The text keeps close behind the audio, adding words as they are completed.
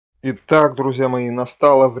Итак, друзья мои,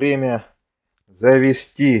 настало время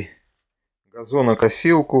завести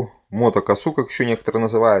газонокосилку, мотокосу, как еще некоторые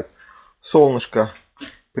называют. Солнышко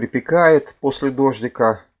припекает после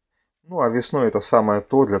дождика. Ну а весной это самое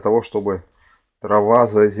то для того, чтобы трава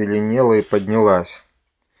зазеленела и поднялась.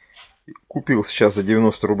 Купил сейчас за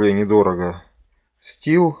 90 рублей недорого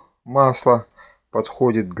Stihl масло.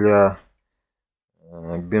 Подходит для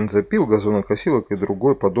бензопил, газонокосилок и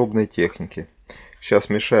другой подобной техники. Сейчас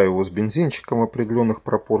мешаю его с бензинчиком в определенных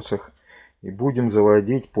пропорциях. И будем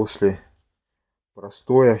заводить после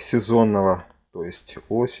простоя сезонного, то есть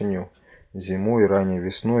осенью, зимой, ранней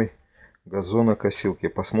весной, газонокосилки.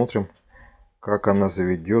 Посмотрим, как она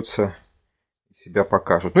заведется и себя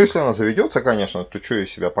покажет. Ну, если она заведется, конечно, то что ей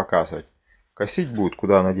себя показывать? Косить будет,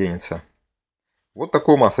 куда она денется. Вот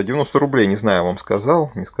такое масло, 90 рублей, не знаю, вам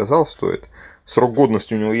сказал, не сказал, стоит. Срок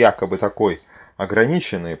годности у него якобы такой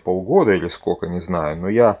ограниченный, полгода или сколько, не знаю. Но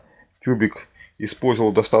я тюбик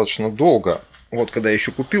использовал достаточно долго. Вот когда я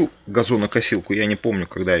еще купил газонокосилку, я не помню,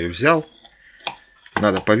 когда я ее взял.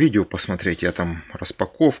 Надо по видео посмотреть, я там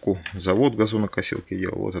распаковку, завод газонокосилки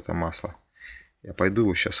делал. Вот это масло. Я пойду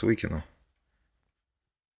его сейчас выкину.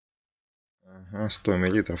 Ага, 100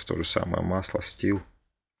 миллилитров, то же самое масло, Stihl.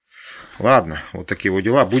 Ладно, вот такие вот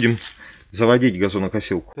дела. Будем заводить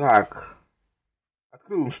газонокосилку. Так,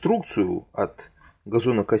 открыл инструкцию от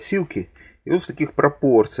газонокосилки. И вот в таких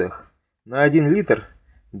пропорциях. На 1 литр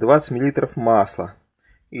 20 миллилитров масла.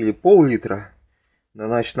 Или пол-литра.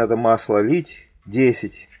 Значит, надо масло лить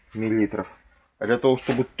 10 миллилитров. А для того,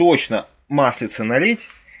 чтобы точно маслице налить,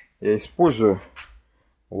 я использую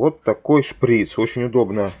вот такой шприц. Очень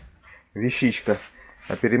удобная вещичка.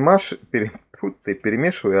 А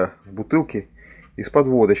перемешиваю я в бутылке из-под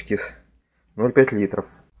водочки с 0,5 литров.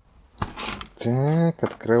 Так,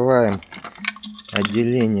 открываем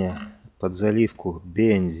отделение под заливку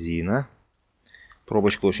бензина.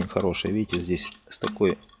 Пробочка очень хорошая. Видите, здесь с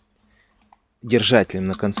такой держателем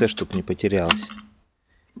на конце, чтобы не потерялось.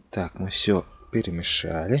 Так, мы все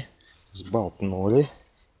перемешали, сболтнули.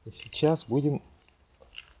 И сейчас будем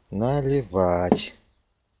наливать.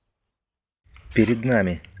 Перед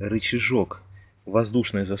нами рычажок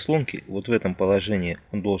воздушной заслонки. Вот в этом положении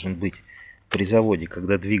он должен быть при заводе,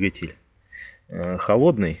 когда двигатель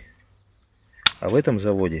холодный. А в этом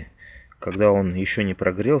заводе, когда он еще не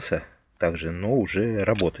прогрелся, также, но уже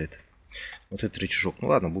работает. Вот этот рычажок. Ну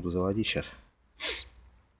ладно, буду заводить сейчас.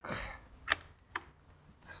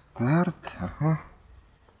 Старт. Ага.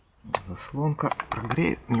 Заслонка.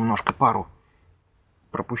 Прогрею немножко пару.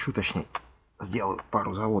 Пропущу, точнее. Сделаю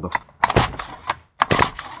пару заводов.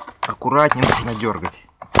 Аккуратнее нужно дергать.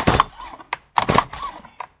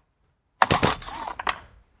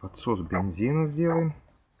 Подсос бензина сделаем.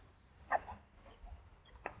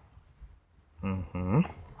 Угу.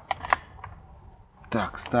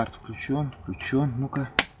 Так, старт включен, включен.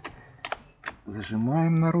 Ну-ка.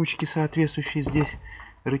 Зажимаем на ручки соответствующие здесь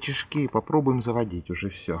рычажки и попробуем заводить уже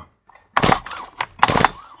все.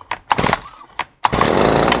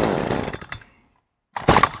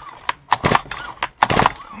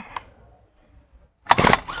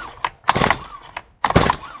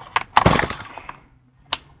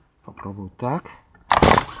 Попробую так.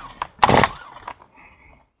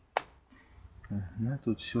 Ага,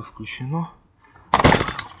 тут все включено.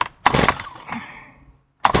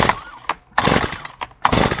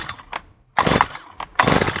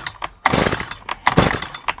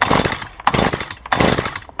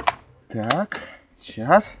 Так,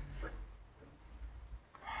 сейчас.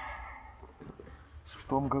 В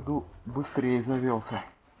том году быстрее завелся.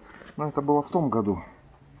 Но это было в том году.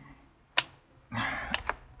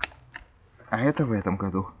 А это в этом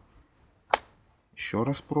году. Еще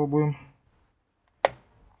раз пробуем.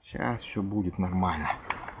 Сейчас все будет нормально.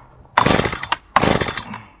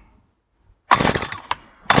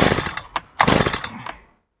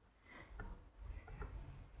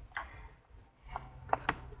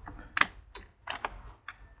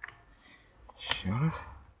 Еще раз.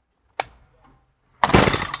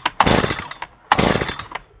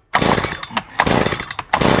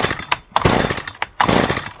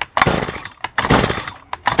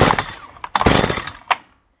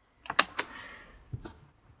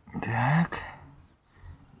 Так.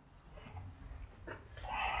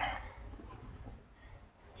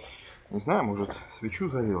 Не знаю, может, свечу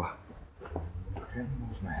залила. Хрен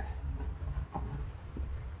его знает.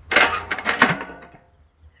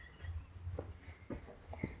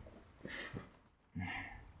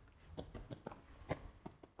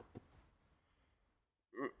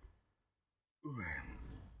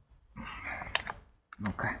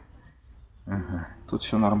 Ну-ка. Ага, тут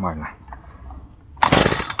все нормально.